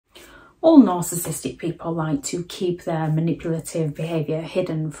All narcissistic people like to keep their manipulative behaviour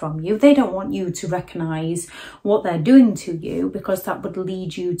hidden from you. They don't want you to recognise what they're doing to you, because that would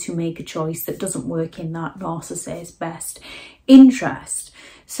lead you to make a choice that doesn't work in that narcissist's best interest.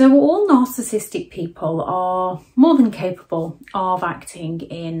 So all narcissistic people are more than capable of acting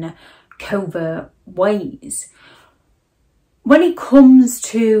in covert ways. When it comes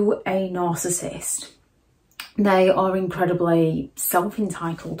to a narcissist, they are incredibly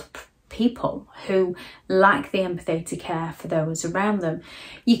self-entitled people who lack the empathy to care for those around them.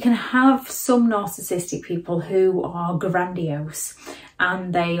 You can have some narcissistic people who are grandiose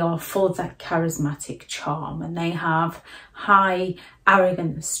and they are full of that charismatic charm, and they have high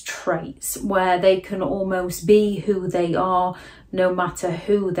arrogance traits where they can almost be who they are no matter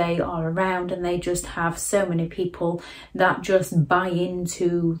who they are around, and they just have so many people that just buy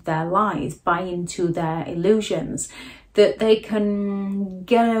into their lies, buy into their illusions, that they can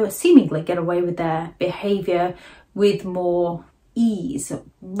seemingly get away with their behaviour with more ease,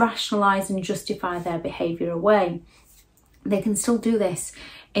 rationalise and justify their behaviour away. They can still do this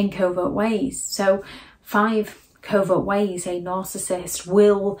in covert ways. So 5 covert ways a narcissist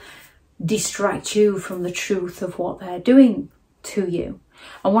will distract you from the truth of what they're doing to you.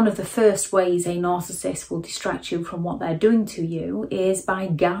 And one of the first ways a narcissist will distract you from what they're doing to you is by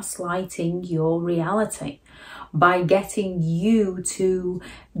gaslighting your reality, by getting you to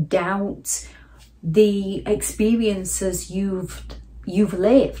doubt the experiences you've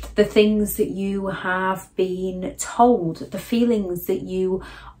lived, the things that you have been told, the feelings that you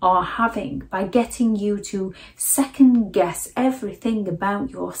are having, by getting you to second guess everything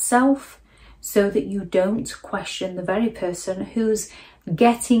about yourself so that you don't question the very person who's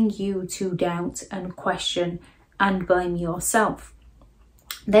getting you to doubt and question and blame yourself.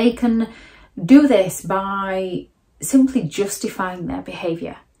 They can do this by simply justifying their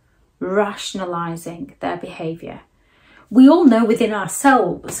behaviour, rationalising their behaviour. We all know within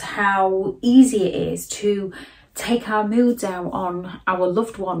ourselves how easy it is to take our moods out on our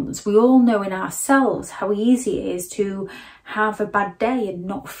loved ones. We all know in ourselves how easy it is to have a bad day and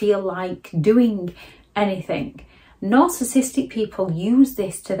not feel like doing anything. Narcissistic people use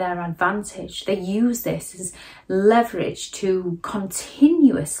this to their advantage. They use this as leverage to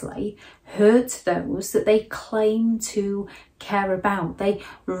continuously hurt those that they claim to care about. They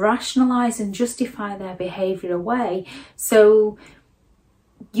rationalise and justify their behaviour away, so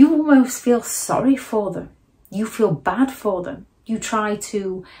you almost feel sorry for them. You feel bad for them. You try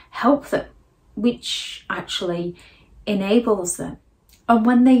to help them, which actually enables them. And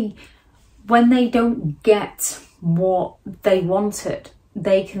when they don't get what they wanted,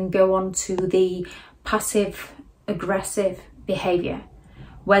 they can go on to the passive aggressive behaviour,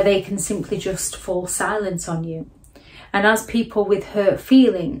 where they can simply just fall silent on you. And as people with hurt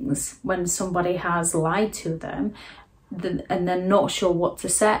feelings, when somebody has lied to them and they're not sure what to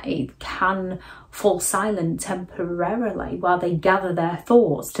say, can fall silent temporarily while they gather their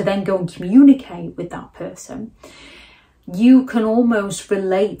thoughts to then go and communicate with that person. You can almost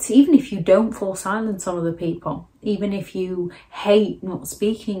relate, even if you don't fall silent on other people, even if you hate not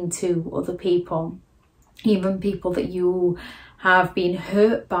speaking to other people, even people that you have been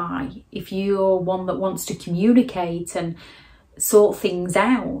hurt by, if you're one that wants to communicate and sort things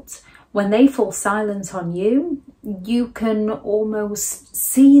out, when they fall silent on you, you can almost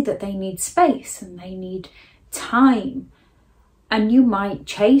see that they need space and they need time. And you might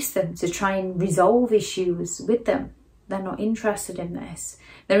chase them to try and resolve issues with them. They're not interested in this.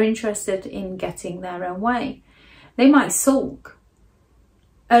 They're interested in getting their own way. They might sulk.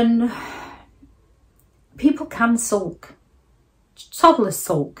 And people can sulk. Toddlers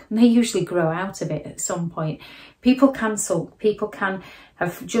sulk, and they usually grow out of it at some point. People can sulk. People can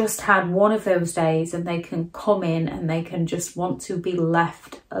have just had one of those days and they can come in and they can just want to be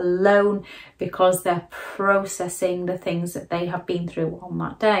left alone because they're processing the things that they have been through on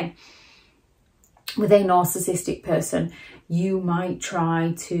that day. With a narcissistic person, you might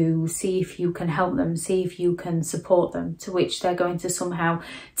try to see if you can help them, see if you can support them, to which they're going to somehow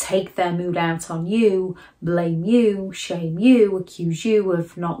take their mood out on you, blame you, shame you, accuse you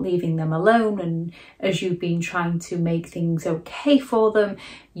of not leaving them alone. And as you've been trying to make things okay for them,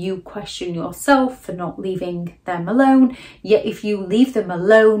 you question yourself for not leaving them alone. Yet if you leave them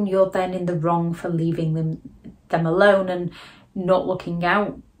alone, you're then in the wrong for leaving them alone and not looking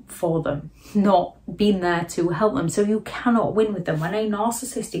out for them, not being there to help them. So you cannot win with them. When a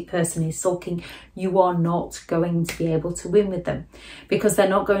narcissistic person is sulking, you are not going to be able to win with them, because they're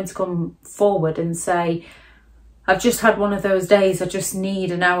not going to come forward and say, I've just had one of those days, I just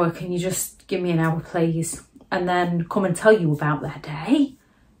need an hour, can you just give me an hour please, and then come and tell you about their day.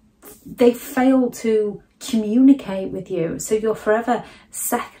 they fail to communicate with you. So you're forever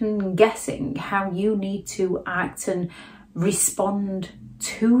second guessing how you need to act and respond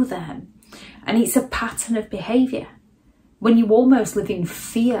to them. And it's a pattern of behaviour. When you almost live in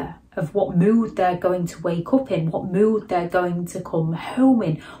fear of what mood they're going to wake up in, what mood they're going to come home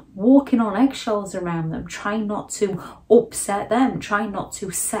in, walking on eggshells around them, trying not to upset them, trying not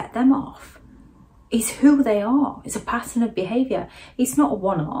to set them off. It's who they are. It's a pattern of behaviour. It's not a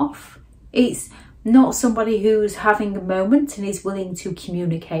one-off. It's not somebody who's having a moment and is willing to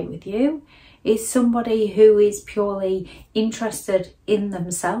communicate with you. It's somebody who is purely interested in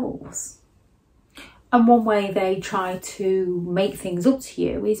themselves. And one way they try to make things up to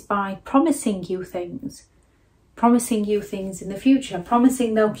you is by promising you things in the future,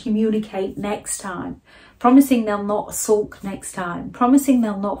 promising they'll communicate next time, promising they'll not sulk next time, promising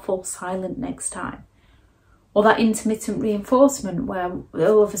they'll not fall silent next time. Or that intermittent reinforcement where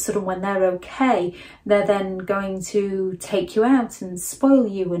all of a sudden when they're okay, they're then going to take you out and spoil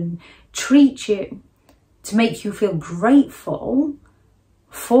you and treat you to make you feel grateful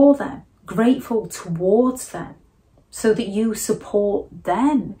for them, grateful towards them, so that you support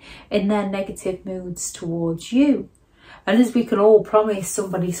them in their negative moods towards you. And as we can all promise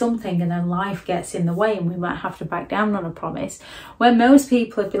somebody something and then life gets in the way and we might have to back down on a promise, where most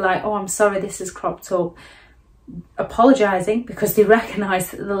people would be like, oh, I'm sorry, this has cropped up, apologising because they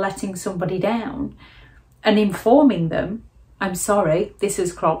recognise that they're letting somebody down, and informing them, I'm sorry, this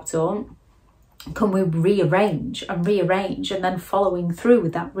has cropped up, can we rearrange, and then following through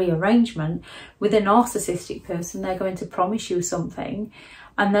with that rearrangement. With a narcissistic person, they're going to promise you something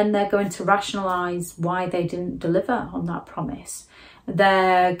and then they're going to rationalise why they didn't deliver on that promise.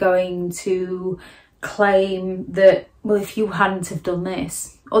 They're going to claim that, well, if you hadn't have done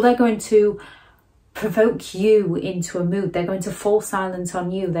this, or they're going to provoke you into a mood. They're going to fall silent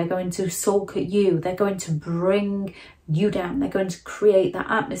on you. They're going to sulk at you. They're going to bring you down. They're going to create that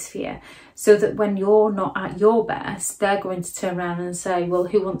atmosphere so that when you're not at your best, they're going to turn around and say, well,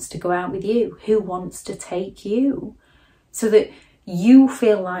 who wants to go out with you? Who wants to take you? So that you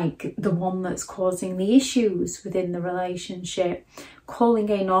feel like the one that's causing the issues within the relationship. Calling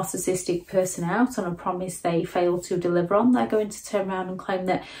a narcissistic person out on a promise they fail to deliver on, they're going to turn around and claim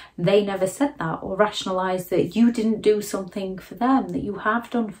that they never said that, or rationalise that you didn't do something for them that you have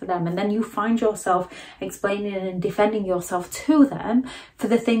done for them. And then you find yourself explaining and defending yourself to them for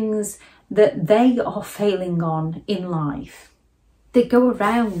the things that they are failing on in life. They go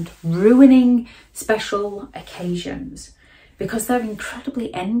around ruining special occasions because they're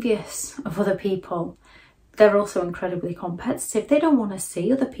incredibly envious of other people. They're also incredibly competitive. They don't want to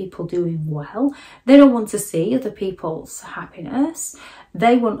see other people doing well. They don't want to see other people's happiness.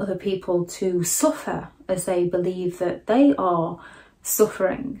 They want other people to suffer as they believe that they are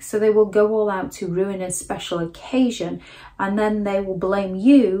suffering. So they will go all out to ruin a special occasion, and then they will blame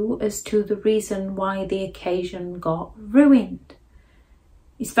you as to the reason why the occasion got ruined.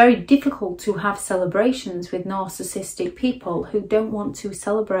 It's very difficult to have celebrations with narcissistic people who don't want to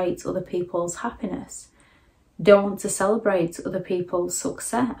celebrate other people's happiness, don't want to celebrate other people's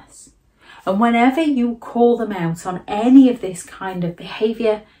success. And whenever you call them out on any of this kind of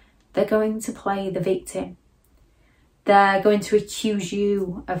behaviour, they're going to play the victim. They're going to accuse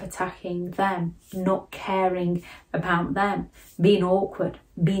you of attacking them, not caring about them, being awkward,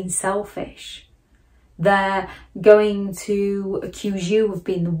 being selfish. They're going to accuse you of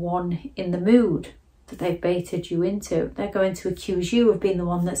being the one in the mood that they've baited you into. They're going to accuse you of being the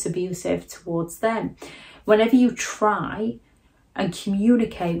one that's abusive towards them. Whenever you try and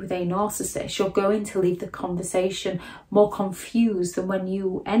communicate with a narcissist, you're going to leave the conversation more confused than when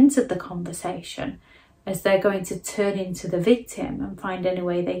you entered the conversation, as they're going to turn into the victim and find any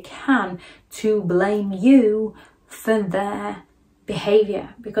way they can to blame you for their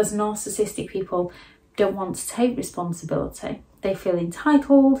behaviour, because narcissistic people don't want to take responsibility. They feel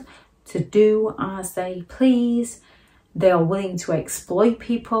entitled to do as they please. They are willing to exploit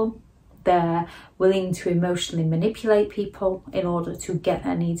people. They're willing to emotionally manipulate people in order to get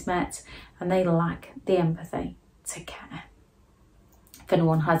their needs met, and they lack the empathy to care. If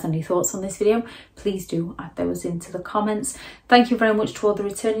anyone has any thoughts on this video, please do add those into the comments. Thank you very much to all the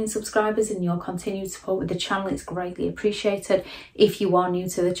returning subscribers and your continued support with the channel. It's greatly appreciated. If you are new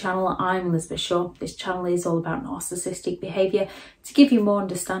to the channel, I'm Elizabeth Shaw. This channel is all about narcissistic behaviour to give you more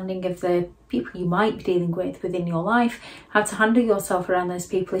understanding of the people you might be dealing with within your life, how to handle yourself around those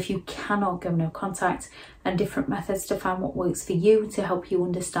people if you cannot go no contact, and different methods to find what works for you to help you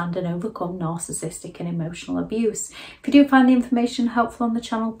understand and overcome narcissistic and emotional abuse. If you do find the information helpful on the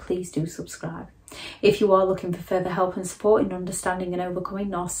channel, please do subscribe. If you are looking for further help and support in understanding and overcoming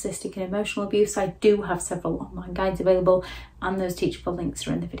narcissistic and emotional abuse, I do have several online guides available, and those teachable links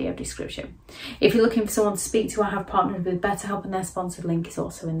are in the video description. If you're looking for someone to speak to, I have partnered with BetterHelp, and their sponsored link is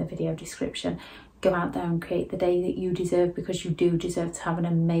also in the video description. Go out there and create the day that you deserve, because you do deserve to have an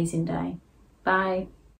amazing day. Bye.